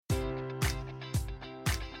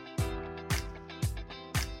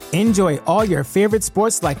Enjoy all your favorite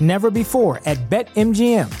sports like never before at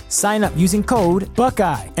BetMGM. Sign up using code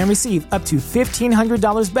Buckeye and receive up to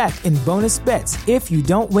 $1,500 back in bonus bets if you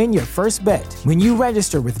don't win your first bet. When you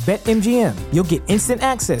register with BetMGM, you'll get instant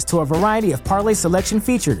access to a variety of parlay selection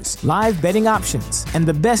features, live betting options, and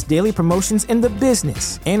the best daily promotions in the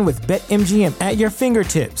business. And with BetMGM at your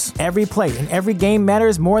fingertips, every play and every game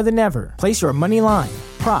matters more than ever. Place your money line,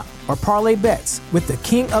 prop, or parlay bets with the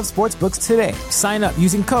king of sportsbooks today. Sign up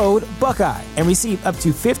using code Buckeye and receive up to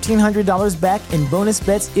 $1,500 back in bonus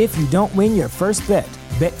bets if you don't win your first bet.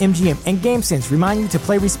 BetMGM and GameSense remind you to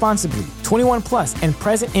play responsibly. 21 plus and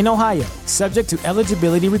present in Ohio, subject to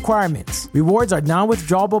eligibility requirements. Rewards are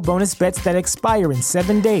non-withdrawable bonus bets that expire in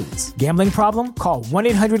 7 days. Gambling problem? Call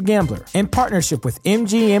 1-800-GAMBLER. In partnership with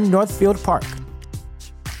MGM Northfield Park.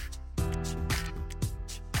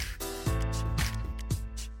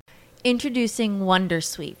 Introducing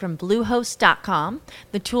Wondersuite from Bluehost.com,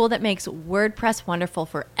 the tool that makes WordPress wonderful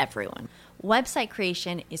for everyone. Website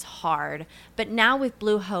creation is hard, but now with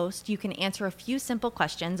Bluehost, you can answer a few simple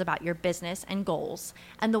questions about your business and goals,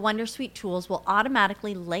 and the Wondersuite tools will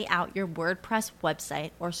automatically lay out your WordPress website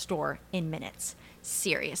or store in minutes.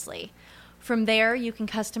 Seriously. From there, you can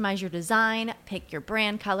customize your design, pick your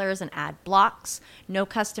brand colors, and add blocks. No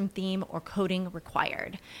custom theme or coding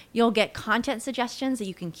required. You'll get content suggestions that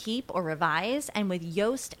you can keep or revise, and with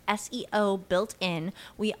Yoast SEO built in,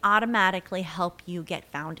 we automatically help you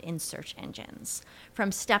get found in search engines.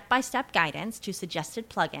 From step-by-step guidance to suggested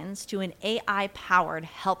plugins to an AI-powered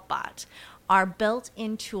help bot, our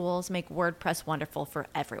built-in tools make WordPress wonderful for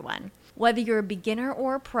everyone. Whether you're a beginner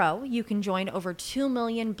or a pro, you can join over 2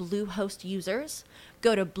 million Bluehost users.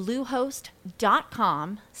 Go to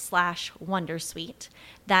bluehost.com/wondersuite.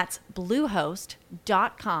 That's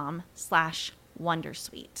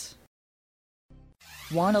bluehost.com/wondersuite.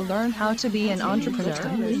 Want to learn how to be an entrepreneur?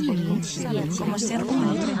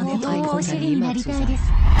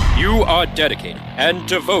 You are dedicated and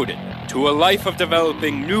devoted to a life of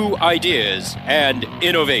developing new ideas and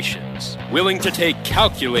innovations, willing to take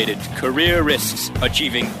calculated career risks,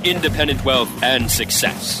 achieving independent wealth and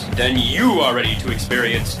success. Then you are ready to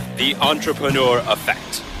experience the Entrepreneur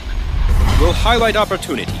Effect. We'll highlight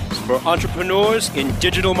opportunities for entrepreneurs in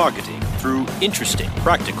digital marketing through interesting,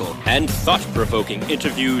 practical, and thought-provoking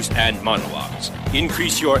interviews and monologues.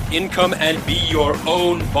 Increase your income and be your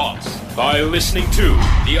own boss by listening to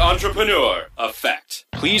The Entrepreneur Effect.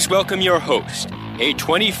 Please welcome your host, a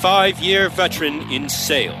 25-year veteran in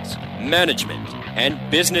sales, management, and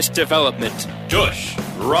business development, Dush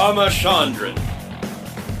Ramachandran.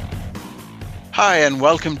 Hi, and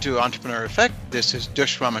welcome to Entrepreneur Effect. This is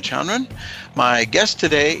Dush Ramachandran. My guest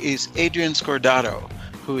today is Adrian Scordato,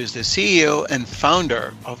 who is the CEO and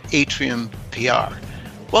founder of Atrium PR.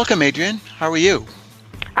 Welcome, Adrian. How are you?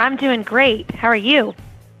 I'm doing great. How are you?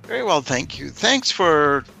 Very well, thank you. Thanks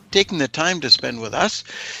for taking the time to spend with us.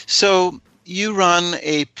 So you run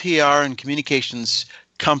a PR and communications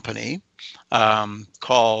company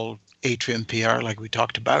called Atrium PR, like we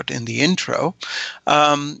talked about in the intro.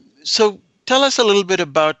 So tell us a little bit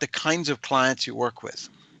about the kinds of clients you work with.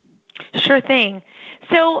 Sure thing.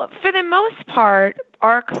 So for the most part,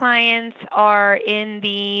 our clients are in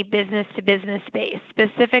the business-to-business space.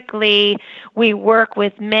 Specifically, we work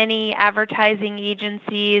with many advertising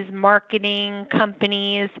agencies, marketing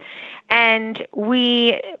companies, and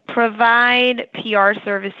we provide PR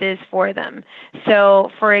services for them. So,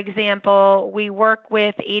 for example, we work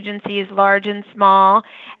with agencies large and small,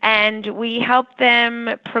 and we help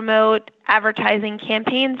them promote advertising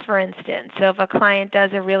campaigns, for instance. So if a client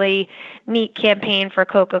does a really neat campaign for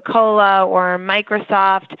Coca-Cola or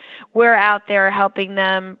Microsoft, we're out there helping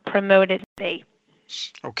them promote it.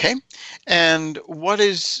 Okay. And what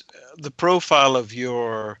is the profile of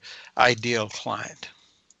your ideal client?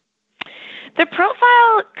 The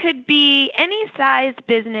profile could be any size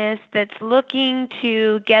business that's looking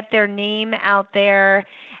to get their name out there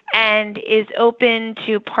and is open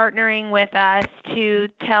to partnering with us to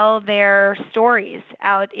tell their stories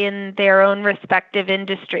out in their own respective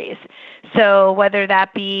industries. So whether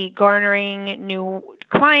that be garnering new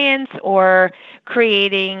clients or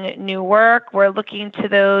creating new work, we're looking to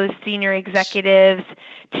those senior executives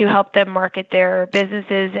to help them market their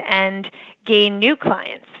businesses and gain new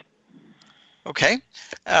clients. Okay.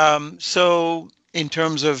 So in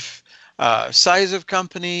terms of size of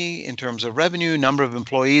company, in terms of revenue, number of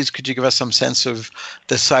employees, could you give us some sense of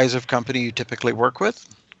the size of company you typically work with?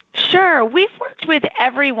 Sure. We've worked with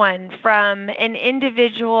everyone from an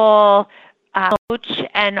individual coach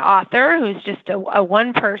and author who's just a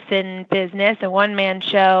one-person business, a one-man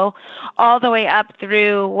show, all the way up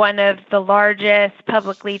through one of the largest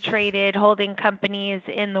publicly traded holding companies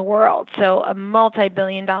in the world, so a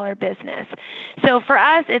multi-billion-dollar business. So for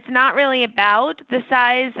us, it's not really about the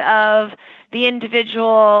size of the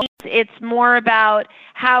individual. It's more about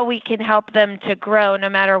how we can help them to grow no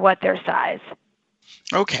matter what their size.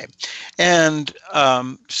 Okay. And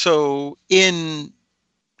so in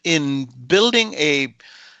building a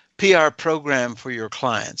PR program for your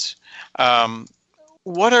clients,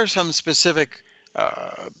 what are some specific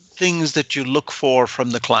things that you look for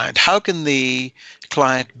from the client? How can the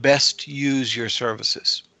client best use your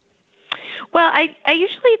services? Well, I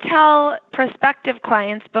usually tell prospective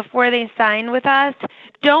clients before they sign with us,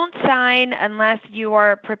 don't sign unless you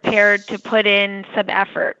are prepared to put in some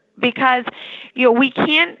effort. Because we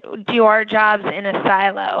can't do our jobs in a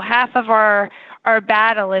silo. Half of our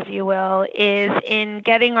battle, if you will, is in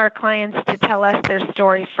getting our clients to tell us their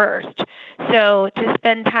story first. So to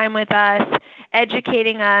spend time with us,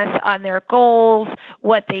 educating us on their goals,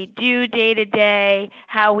 what they do day to day,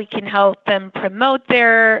 how we can help them promote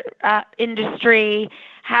their industry,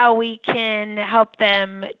 how we can help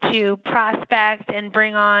them to prospect and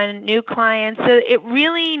bring on new clients. So it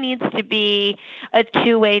really needs to be a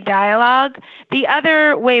two-way dialogue. The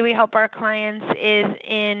other way we help our clients is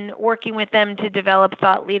in working with them to develop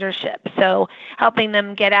thought leadership. So helping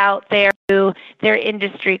them get out there to their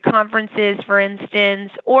industry conferences, for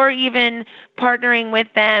instance, or even partnering with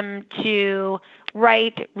them to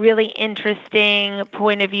write really interesting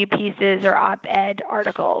point of view pieces or op-ed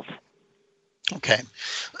articles. Okay.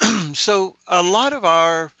 So a lot of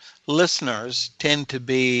our listeners tend to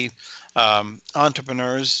be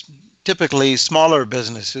entrepreneurs, typically smaller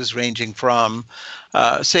businesses ranging from,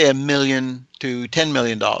 say, $1 million to $10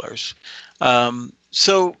 million.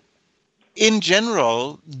 So in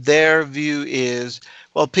general, their view is,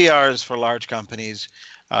 well, PR is for large companies,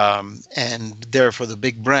 and they're for the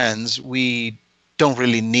big brands. We don't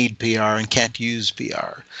really need PR and can't use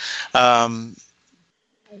PR.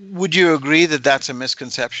 Would you agree that that's a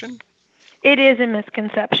misconception? It is a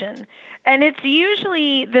misconception. And it's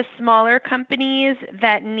usually the smaller companies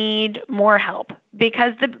that need more help,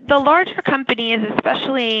 because the larger companies,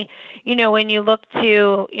 especially, when you look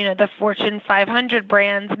to, the Fortune 500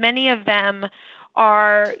 brands, many of them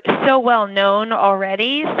are so well known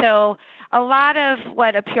already. So a lot of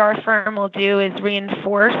what a PR firm will do is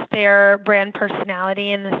reinforce their brand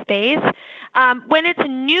personality in the space. When it's a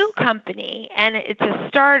new company and it's a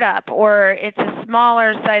startup or it's a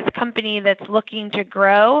smaller size company that's looking to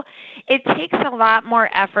grow, it takes a lot more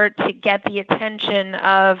effort to get the attention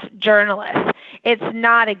of journalists. It's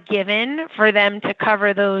not a given for them to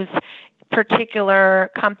cover those particular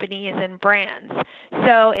companies and brands.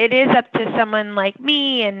 So it is up to someone like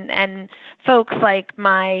me and folks like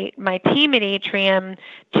my team at Atrium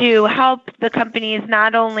to help the companies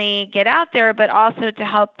not only get out there, but also to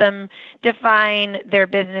help them define their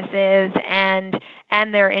businesses and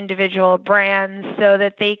their individual brands so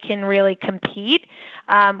that they can really compete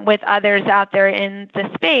with others out there in the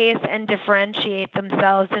space and differentiate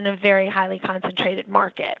themselves in a very highly concentrated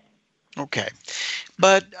market. Okay.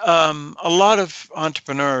 But a lot of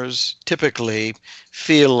entrepreneurs typically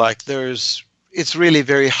feel like it's really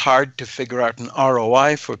very hard to figure out an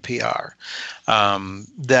ROI for PR,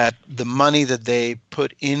 that the money that they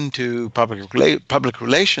put into public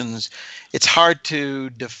relations, it's hard to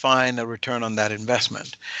define a return on that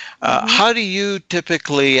investment. How do you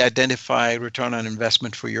typically identify return on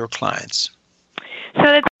investment for your clients? So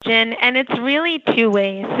that's and it's really two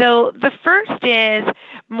ways. So the first is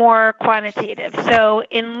more quantitative. So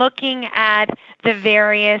in looking at the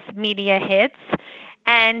various media hits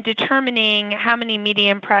and determining how many media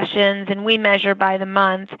impressions, and we measure by the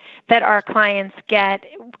month, that our clients get,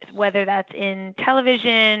 whether that's in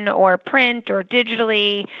television or print or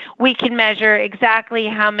digitally, we can measure exactly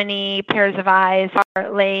how many pairs of eyes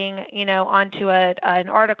are laying, onto an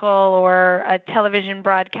article or a television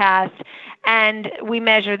broadcast. And we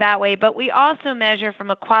measure that way, but we also measure from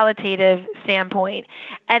a qualitative standpoint.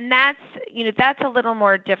 And that's a little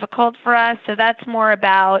more difficult for us. So that's more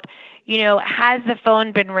about, has the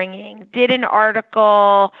phone been ringing? Did an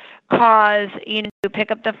article cause you to pick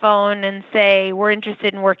up the phone and say, we're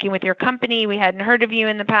interested in working with your company. We hadn't heard of you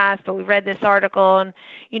in the past, but we read this article and,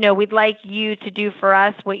 we'd like you to do for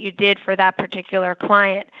us what you did for that particular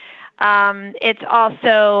client. It's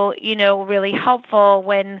also, really helpful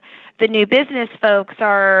when the new business folks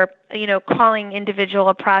are, calling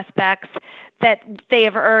individual prospects that they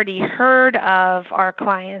have already heard of our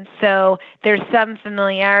clients, so there's some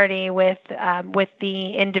familiarity with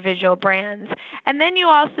the individual brands. And then you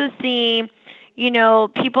also see,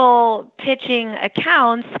 people pitching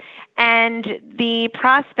accounts and the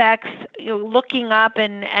prospects looking up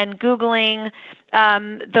and Googling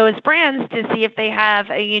those brands to see if they have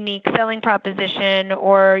a unique selling proposition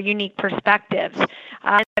or unique perspectives.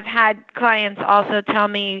 I've had clients also tell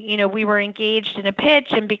me, we were engaged in a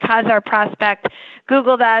pitch, and because our prospect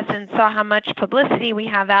Googled us and saw how much publicity we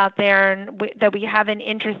have out there and that we have an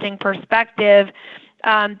interesting perspective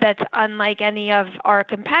that's unlike any of our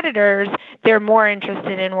competitors, they're more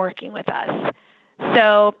interested in working with us.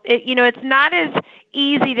 So, it's not as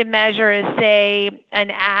easy to measure as, say,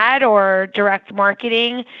 an ad or direct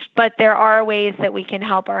marketing, but there are ways that we can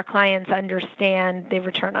help our clients understand the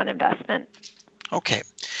return on investment. Okay.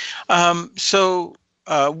 So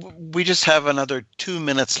we just have another 2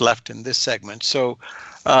 minutes left in this segment. So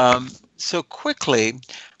quickly,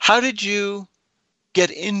 how did you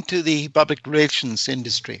get into the public relations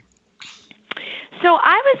industry? So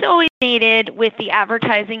I was always fascinated with the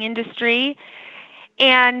advertising industry.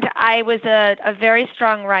 And I was a very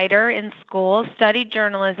strong writer in school, studied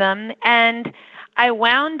journalism, and I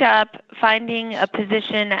wound up finding a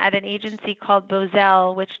position at an agency called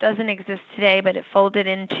Bozell, which doesn't exist today, but it folded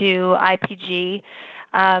into IPG,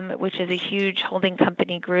 which is a huge holding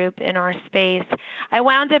company group in our space. I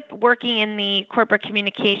wound up working in the corporate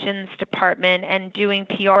communications department and doing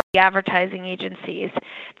PR advertising agencies,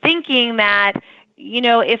 thinking that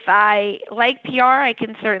if I like PR, I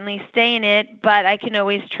can certainly stay in it, but I can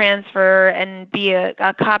always transfer and be a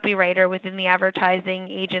copywriter within the advertising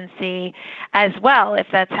agency as well, if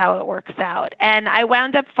that's how it works out. And I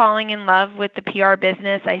wound up falling in love with the PR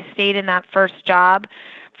business. I stayed in that first job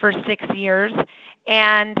for 6 years.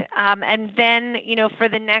 And then, for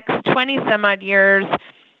the next 20 some odd years,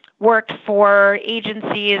 worked for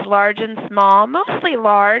agencies large and small, mostly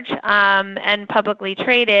large and publicly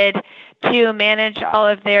traded, to manage all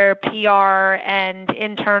of their PR and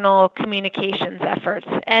internal communications efforts.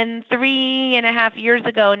 And 3.5 years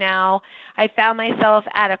ago now, I found myself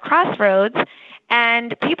at a crossroads,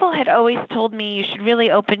 and people had always told me you should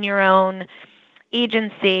really open your own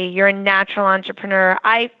agency. You're a natural entrepreneur.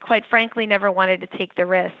 I, quite frankly, never wanted to take the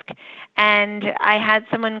risk. And I had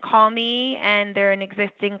someone call me, and they're an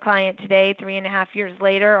existing client today, 3.5 years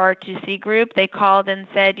later, R2C Group. They called and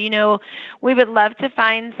said, we would love to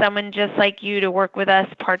find someone just like you to work with us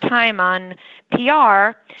part-time on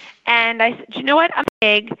PR. And I said, you know what, I'm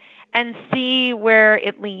big, and see where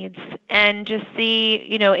it leads, and just see,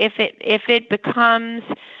 if it becomes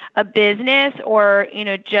a business or,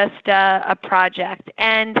 just a project.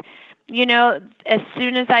 And as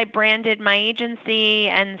soon as I branded my agency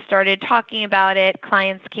and started talking about it,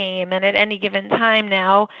 clients came. And at any given time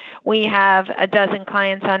now, we have a dozen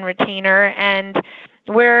clients on retainer, and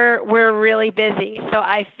we're really busy. So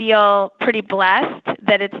I feel pretty blessed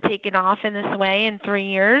that it's taken off in this way in 3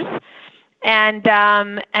 years. And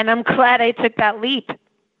I'm glad I took that leap.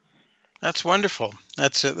 That's wonderful.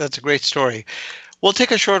 That's a great story. We'll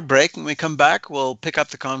take a short break. When we come back, we'll pick up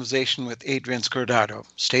the conversation with Adrian Scordado.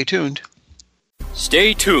 Stay tuned.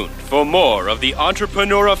 Stay tuned for more of the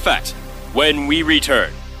Entrepreneur Effect when we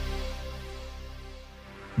return.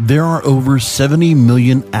 There are over 70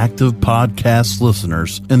 million active podcast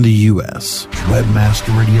listeners in the U.S.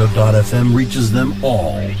 Webmasterradio.fm reaches them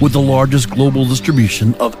all with the largest global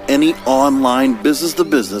distribution of any online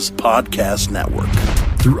business-to-business podcast network.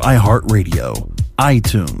 Through iHeartRadio,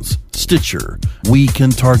 iTunes, Stitcher, we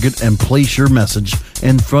can target and place your message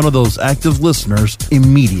in front of those active listeners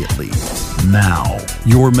immediately. Now,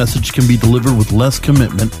 your message can be delivered with less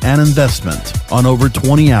commitment and investment on over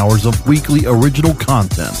 20 hours of weekly original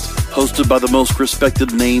content hosted by the most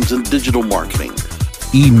respected names in digital marketing.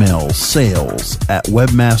 Email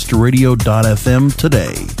sales@webmasterradio.fm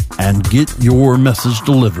today and get your message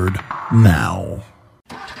delivered now.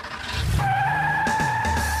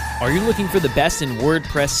 Are you looking for the best in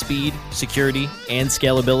WordPress speed, security, and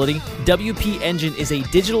scalability? WP Engine is a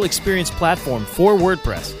digital experience platform for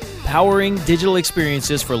WordPress, powering digital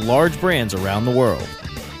experiences for large brands around the world.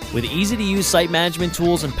 With easy-to-use site management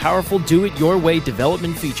tools and powerful do-it-your-way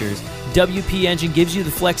development features, WP Engine gives you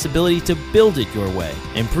the flexibility to build it your way.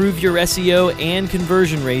 Improve your SEO and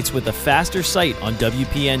conversion rates with a faster site on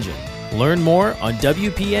WP Engine. Learn more on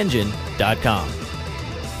WPEngine.com.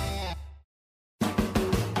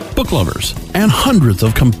 book lovers, and hundreds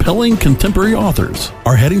of compelling contemporary authors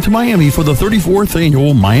are heading to Miami for the 34th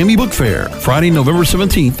annual Miami Book Fair, Friday, November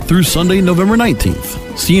 17th through Sunday, November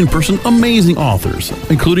 19th. See in person amazing authors,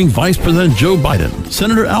 including Vice President Joe Biden,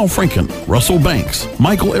 Senator Al Franken, Russell Banks,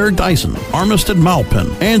 Michael Eric Dyson, Armistead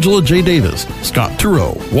Maupin, Angela J. Davis, Scott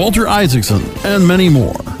Turow, Walter Isaacson, and many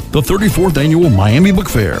more. The 34th annual Miami Book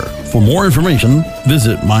Fair. For more information,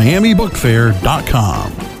 visit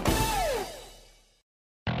miamibookfair.com.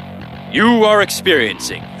 You are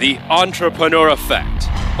experiencing the Entrepreneur Effect,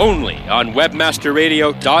 only on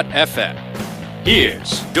webmasterradio.fm.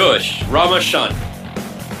 Here's Dush Ramachandran.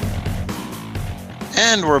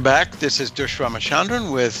 And we're back. This is Dush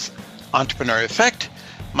Ramachandran with Entrepreneur Effect.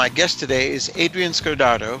 My guest today is Adrian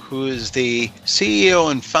Scordato, who is the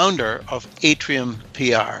CEO and founder of Atrium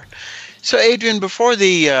PR. So, Adrian, before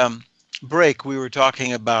the break, we were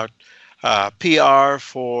talking about PR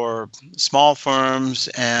for small firms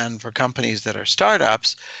and for companies that are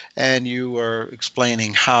startups, and you were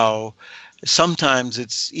explaining how sometimes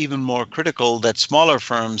it's even more critical that smaller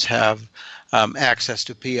firms have access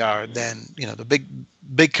to PR than the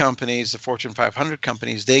big companies, the Fortune 500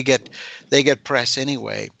 companies. They get press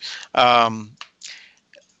anyway.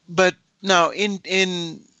 But now,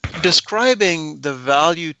 in describing the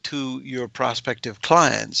value to your prospective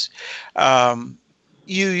clients,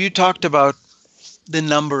 you talked about the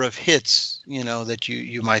number of hits that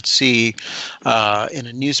you might see in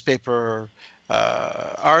a newspaper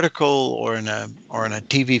article or in a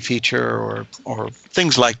TV feature or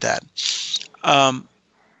things like that.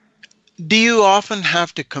 Do you often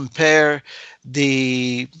have to compare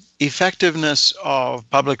the effectiveness of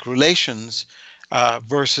public relations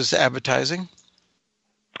versus advertising?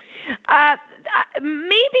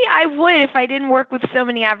 Maybe I would if I didn't work with so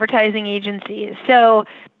many advertising agencies. So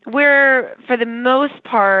we're, for the most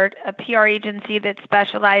part, a PR agency that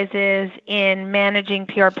specializes in managing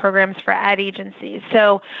PR programs for ad agencies.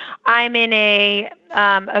 So I'm in a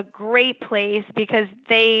great place because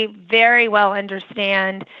they very well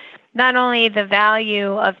understand not only the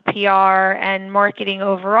value of PR and marketing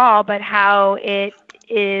overall, but how it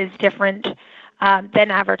is different than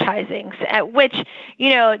advertising, which,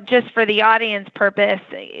 just for the audience purpose,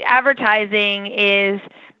 advertising is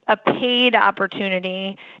a paid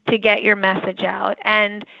opportunity to get your message out.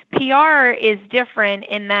 And PR is different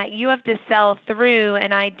in that you have to sell through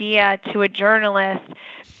an idea to a journalist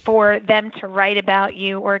for them to write about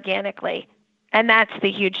you organically. And that's the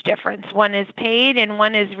huge difference. One is paid and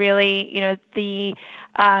one is really, the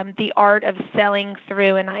art of selling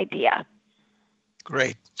through an idea.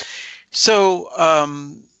 Great. So,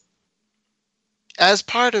 as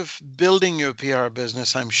part of building your PR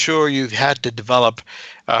business, I'm sure you've had to develop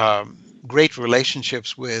great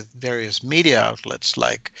relationships with various media outlets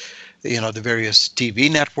like, the various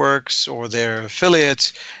TV networks or their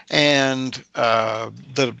affiliates and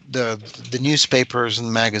the newspapers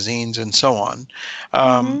and magazines and so on.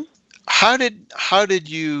 How did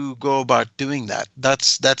you go about doing that?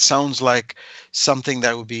 That sounds like something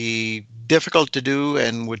that would be difficult to do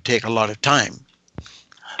and would take a lot of time.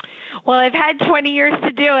 Well, I've had 20 years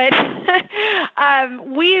to do it.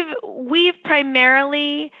 We've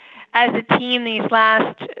primarily, as a team, these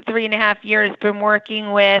last 3.5 years, been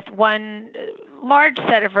working with one large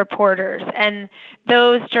set of reporters, and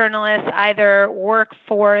those journalists either work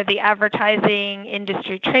for the advertising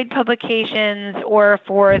industry trade publications or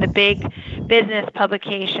for the big business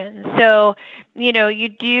publications. So, you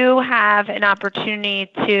do have an opportunity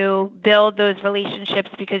to build those relationships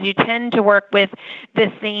because you tend to work with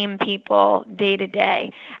the same people day to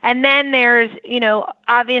day. And then there's,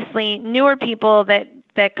 obviously newer people that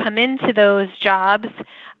come into those jobs,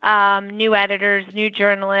 new editors, new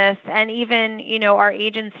journalists, and even, our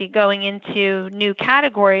agency going into new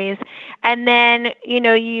categories. And then,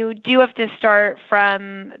 you do have to start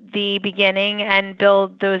from the beginning and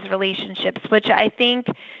build those relationships, which I think,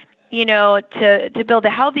 to build a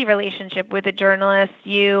healthy relationship with a journalist,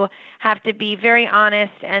 you have to be very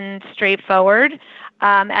honest and straightforward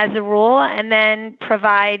as a rule, and then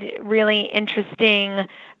provide really interesting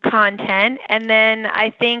content. And then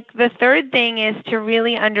I think the third thing is to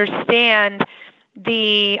really understand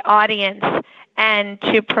the audience and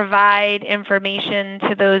to provide information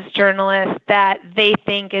to those journalists that they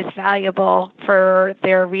think is valuable for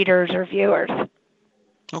their readers or viewers.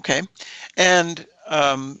 Okay. And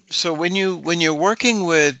so when you're working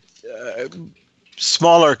with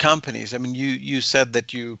smaller companies, I mean, you said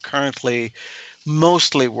that you currently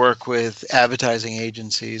mostly work with advertising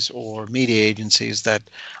agencies or media agencies that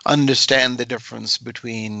understand the difference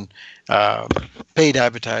between paid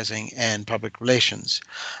advertising and public relations.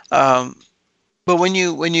 But when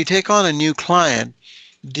you take on a new client,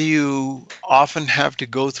 do you often have to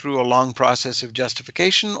go through a long process of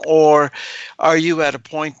justification, or are you at a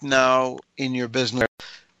point now in your business where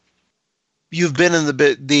you've been in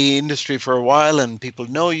the industry for a while and people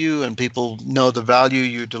know you and people know the value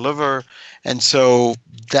you deliver, and so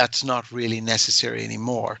that's not really necessary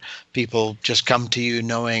anymore? People just come to you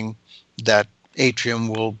knowing that Atrium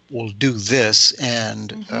will do this,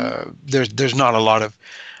 and there's not a lot of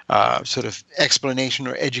sort of explanation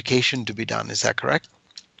or education to be done. Is that correct?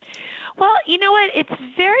 Well, you know what?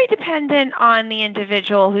 It's very dependent on the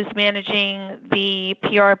individual who's managing the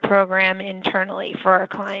PR program internally for our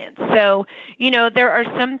clients. So, there are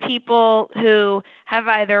some people who have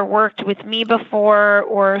either worked with me before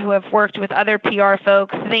or who have worked with other PR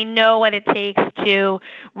folks. They know what it takes to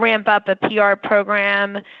ramp up a PR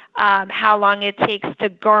program, how long it takes to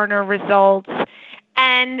garner results.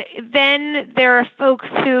 And then there are folks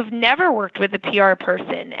who've never worked with a PR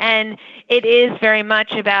person, and it is very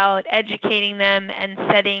much about educating them and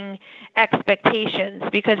setting expectations,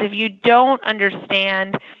 because if you don't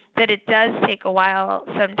understand that it does take a while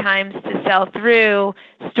sometimes to sell through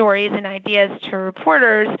stories and ideas to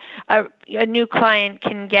reporters, a new client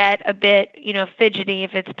can get a bit, fidgety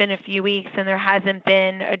if it's been a few weeks and there hasn't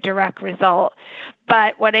been a direct result.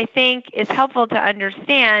 But what I think is helpful to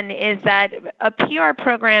understand is that a PR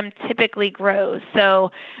program typically grows.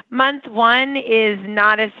 So month 1 is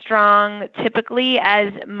not as strong typically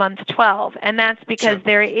as month 12. And that's because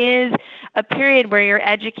there is a period where you're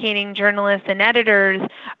educating journalists and editors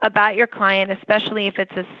about your client, especially if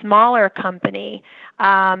it's a smaller company,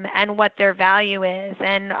 and what their value is.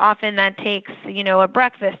 And often that takes, a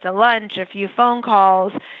breakfast, a lunch, a few phone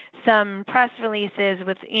calls, some press releases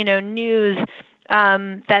with, news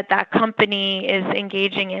that company is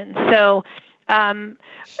engaging in. So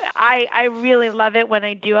I really love it when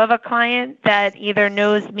I do have a client that either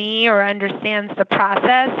knows me or understands the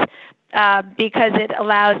process, because it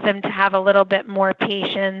allows them to have a little bit more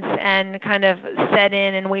patience and kind of set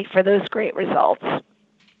in and wait for those great results.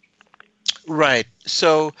 Right.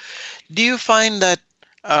 So do you find that,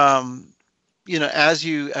 as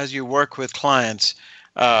you work with clients,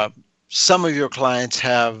 some of your clients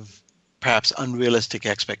have perhaps unrealistic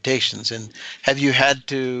expectations, and have you had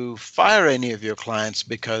to fire any of your clients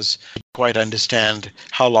because you quite understand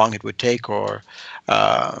how long it would take or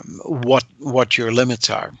what your limits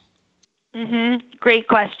are? Great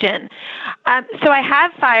question. So I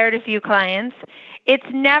have fired a few clients. It's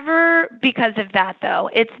never because of that, though.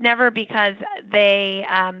 It's never because they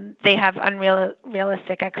have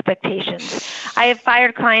unrealistic expectations. I have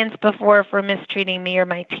fired clients before for mistreating me or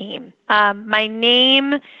my team. My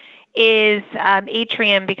name is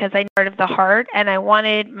Atrium because I'm part of the Heart, and I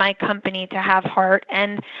wanted my company to have heart.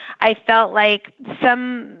 And I felt like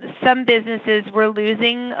some businesses were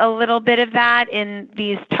losing a little bit of that in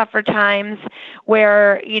these tougher times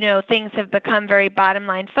where, things have become very bottom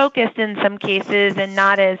line focused in some cases and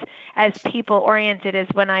not as people oriented as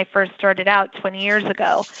when I first started out 20 years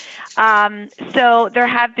ago. So there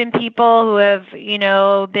have been people who have,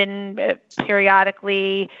 been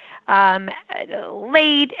periodically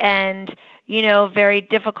late and, very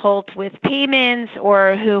difficult with payments,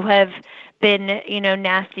 or who have been,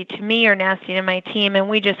 nasty to me or nasty to my team, and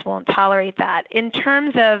we just won't tolerate that. In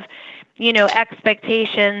terms of,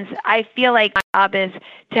 expectations, I feel like my job is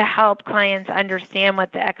to help clients understand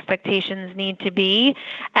what the expectations need to be,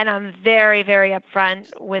 and I'm very, very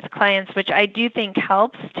upfront with clients, which I do think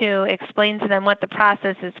helps to explain to them what the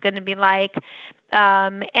process is going to be like,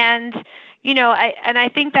 and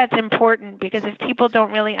I think that's important, because if people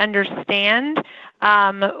don't really understand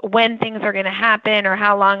when things are going to happen or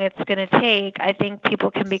how long it's going to take, I think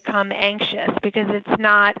people can become anxious because it's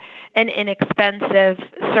not an inexpensive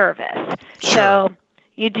service. Sure. So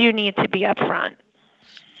you do need to be upfront.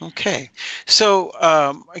 Okay. So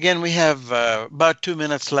again, we have about 2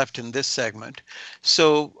 minutes left in this segment.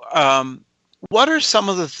 So what are some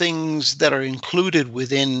of the things that are included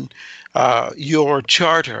within your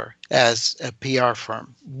charter as a PR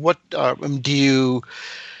firm? What do you?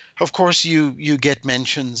 Of course, you get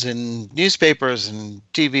mentions in newspapers and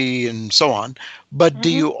TV and so on, but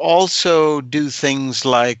do you also do things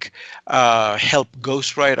like help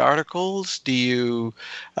ghostwrite articles? Do you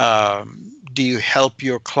help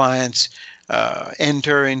your clients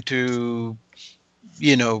enter into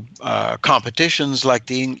competitions like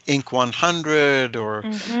the Inc. 100 or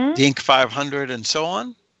the Inc. 500 and so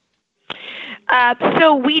on?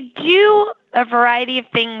 So we do a variety of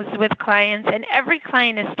things with clients, and every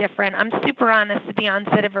client is different. I'm super honest at the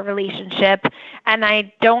onset of a relationship, and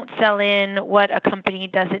I don't sell in what a company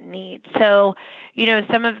doesn't need. So,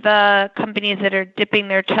 some of the companies that are dipping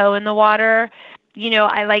their toe in the water,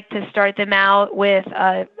 I like to start them out with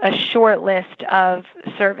a short list of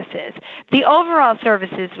services. The overall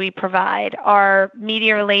services we provide are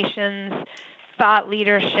media relations, thought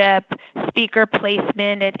leadership, speaker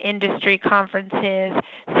placement at industry conferences,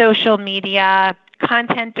 social media,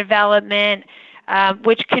 content development,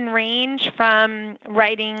 which can range from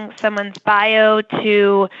writing someone's bio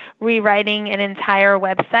to rewriting an entire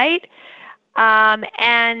website.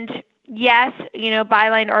 And yes,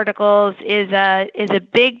 byline articles is a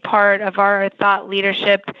big part of our thought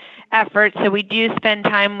leadership effort. So we do spend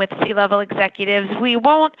time with C-level executives. We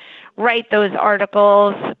won't write those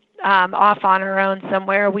articles off on our own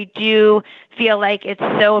somewhere. We do feel like it's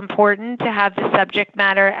so important to have the subject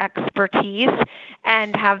matter expertise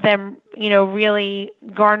and have them, really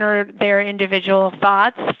garner their individual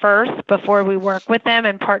thoughts first before we work with them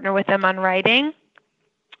and partner with them on writing.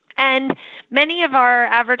 And many of our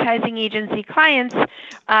advertising agency clients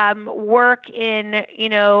work in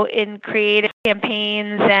creative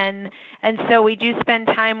campaigns, and so we do spend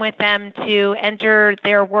time with them to enter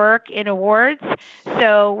their work in awards.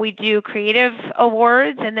 So we do creative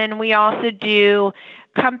awards, and then we also do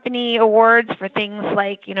company awards for things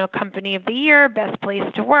like, Company of the Year, Best Place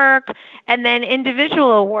to Work, and then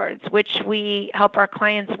individual awards, which we help our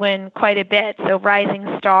clients win quite a bit. So Rising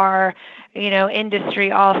Star,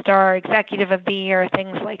 Industry All-Star, Executive of the Year,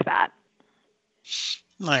 things like that.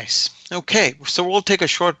 Nice. Okay, so we'll take a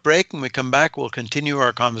short break. When we come back, we'll continue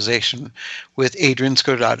our conversation with Adrian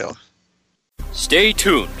Scordato. Stay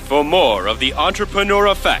tuned for more of the Entrepreneur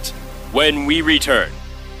Effect when we return.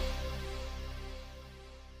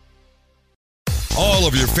 All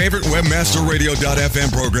of your favorite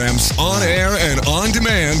WebmasterRadio.fm programs on air and on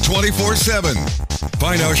demand 24/7.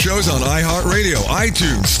 Find our shows on iHeartRadio,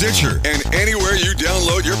 iTunes, Stitcher, and anywhere you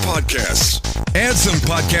download your podcasts. Add some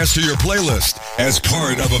podcasts to your playlist as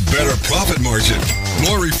part of a better profit margin.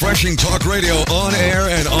 More refreshing talk radio on air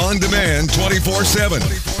and on demand 24/7.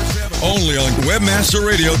 Only on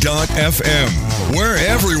WebmasterRadio.fm. We're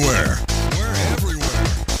everywhere.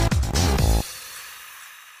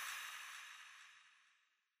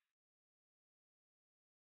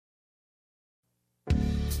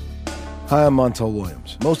 Hi, I'm Montel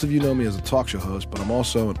Williams. Most of you know me as a talk show host, but I'm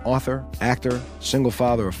also an author, actor, single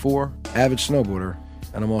father of 4, avid snowboarder,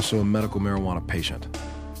 and I'm also a medical marijuana patient.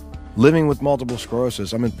 Living with multiple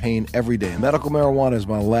sclerosis, I'm in pain every day. Medical marijuana is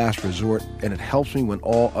my last resort, and it helps me when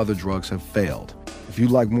all other drugs have failed. If you'd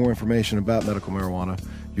like more information about medical marijuana,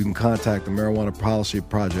 you can contact the Marijuana Policy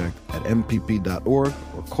Project at mpp.org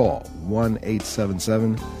or call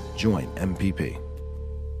 1-877-JOIN-MPP.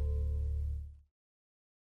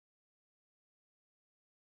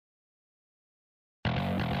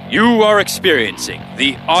 You are experiencing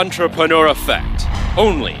the Entrepreneur Effect,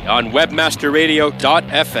 only on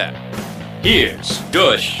WebmasterRadio.fm. Here's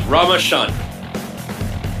Dush Ramachandran.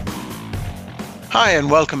 Hi,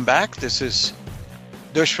 and welcome back. This is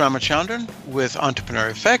Dush Ramachandran with Entrepreneur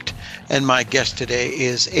Effect, and my guest today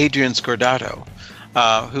is Adrian Scordato,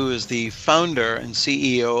 who is the founder and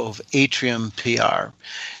CEO of Atrium PR.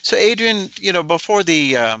 So, Adrian, before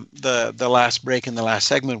the last break in the last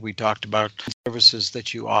segment, we talked about services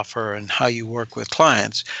that you offer and how you work with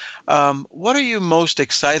clients. What are you most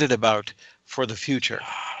excited about for the future?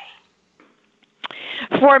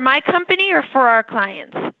 For my company or for our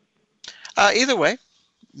clients? Either way,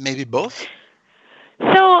 maybe both.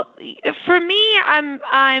 So for me,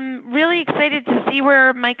 I'm really excited to see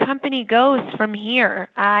where my company goes from here.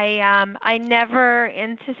 I never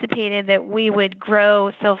anticipated that we would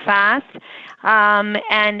grow so fast,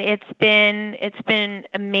 and it's been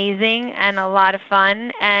amazing and a lot of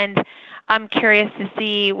fun. And I'm curious to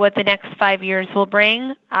see what the next 5 years will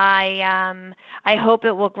bring. I hope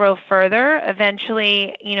it will grow further.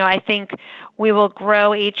 Eventually, I think we will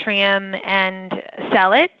grow Atrium and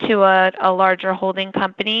sell it to a larger holding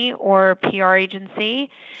company or PR agency.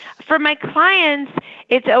 For my clients,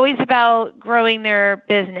 it's always about growing their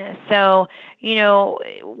business. So,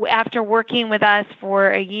 after working with us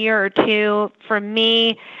for a year or two, for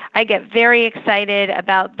me, I get very excited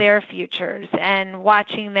about their futures and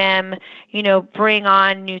watching them, bring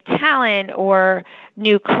on new talent or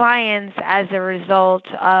new clients as a result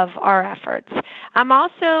of our efforts. I'm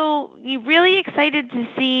also really excited to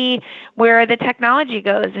see where the technology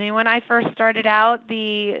goes. I mean, when I first started out,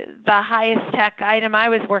 the highest tech item I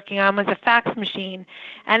was working on was a fax machine.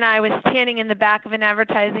 And I was standing in the back of an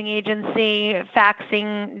advertising agency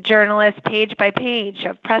faxing journalists page by page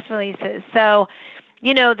of press releases. So,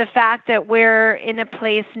 the fact that we're in a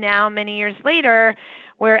place now many years later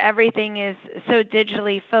where everything is so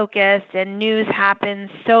digitally focused and news happens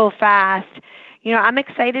so fast, I'm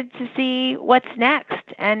excited to see what's next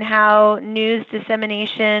and how news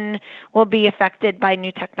dissemination will be affected by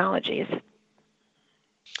new technologies.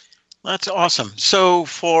 That's awesome. So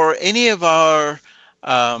for any of our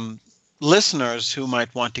listeners who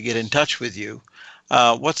might want to get in touch with you,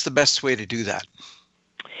 what's the best way to do that?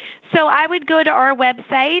 So I would go to our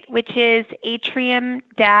website, which is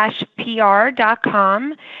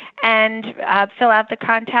atrium-pr.com, and fill out the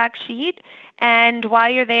contact sheet. And while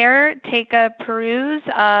you're there, take a peruse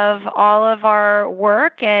of all of our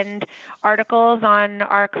work and articles on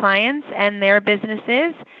our clients and their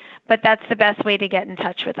businesses. But that's the best way to get in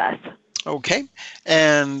touch with us. Okay.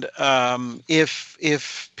 And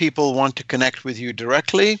if people want to connect with you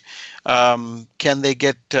directly, can they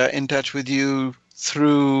get in touch with you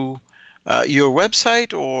through your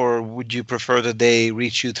website, or would you prefer that they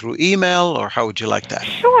reach you through email, or how would you like that?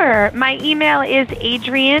 Sure. My email is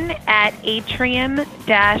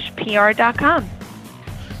adrienne@atrium-pr.com.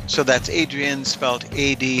 So that's Adrienne, spelled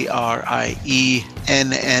ADRIENNE,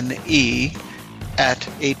 at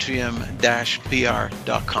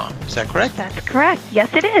atrium-pr.com. Is that correct? That's correct.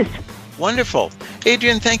 Yes, it is. Wonderful.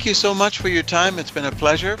 Adrienne, thank you so much for your time. It's been a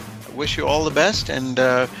pleasure. I wish you all the best, and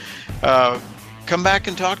come back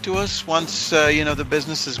and talk to us once the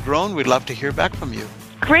business has grown. We'd love to hear back from you.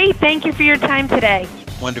 Great. Thank you for your time today.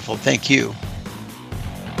 Wonderful. Thank you.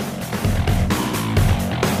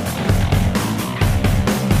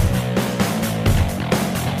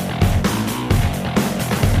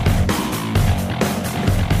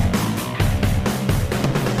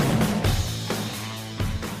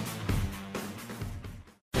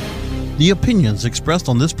 The opinions expressed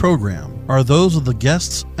on this program are those of the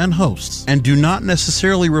guests and hosts and do not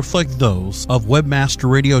necessarily reflect those of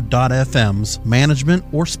WebmasterRadio.fm's management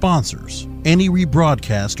or sponsors. Any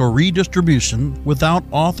rebroadcast or redistribution without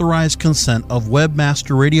authorized consent of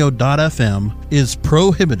WebmasterRadio.fm is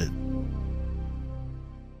prohibited.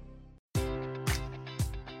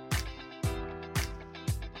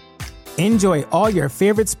 Enjoy all your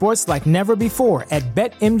favorite sports like never before at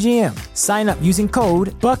BetMGM. Sign up using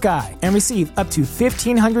code Buckeye and receive up to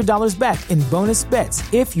 $1,500 back in bonus bets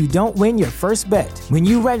if you don't win your first bet. When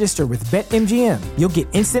you register with BetMGM, you'll get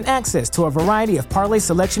instant access to a variety of parlay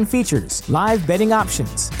selection features, live betting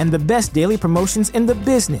options, and the best daily promotions in the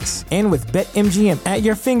business. And with BetMGM at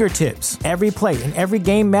your fingertips, every play and every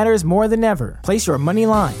game matters more than ever. Place your money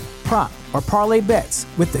line, prop, or parlay bets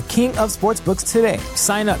with the king of sportsbooks today.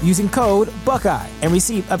 Sign up using code Buckeye and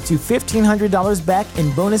receive up to $1,500 back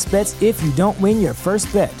in bonus bets if you don't win your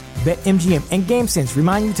first bet. BetMGM and GameSense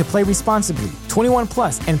remind you to play responsibly. 21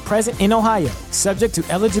 plus and present in Ohio, subject to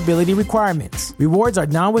eligibility requirements. Rewards are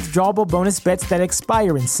non-withdrawable bonus bets that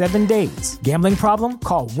expire in 7 days. Gambling problem?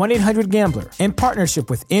 Call 1-800-GAMBLER in partnership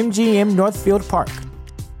with MGM Northfield Park.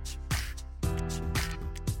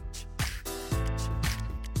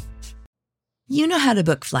 You know how to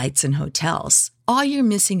book flights and hotels. All you're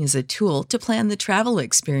missing is a tool to plan the travel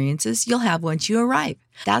experiences you'll have once you arrive.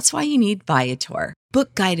 That's why you need Viator.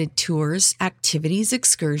 Book guided tours, activities,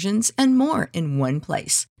 excursions, and more in one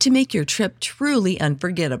place to make your trip truly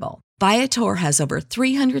unforgettable. Viator has over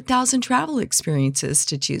 300,000 travel experiences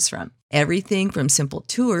to choose from. Everything from simple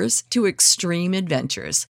tours to extreme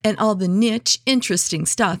adventures and all the niche, interesting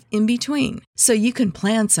stuff in between. So you can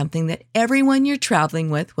plan something that everyone you're traveling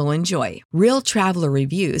with will enjoy. Real traveler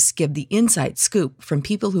reviews give the inside scoop from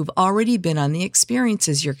people who've already been on the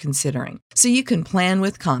experiences you're considering. So you can plan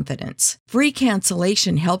with confidence. Free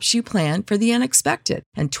cancellation helps you plan for the unexpected.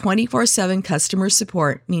 And 24/7 customer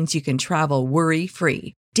support means you can travel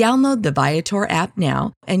worry-free. Download the Viator app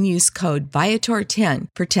now and use code Viator10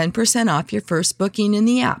 for 10% off your first booking in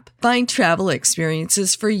the app. Find travel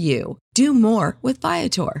experiences for you. Do more with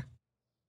Viator.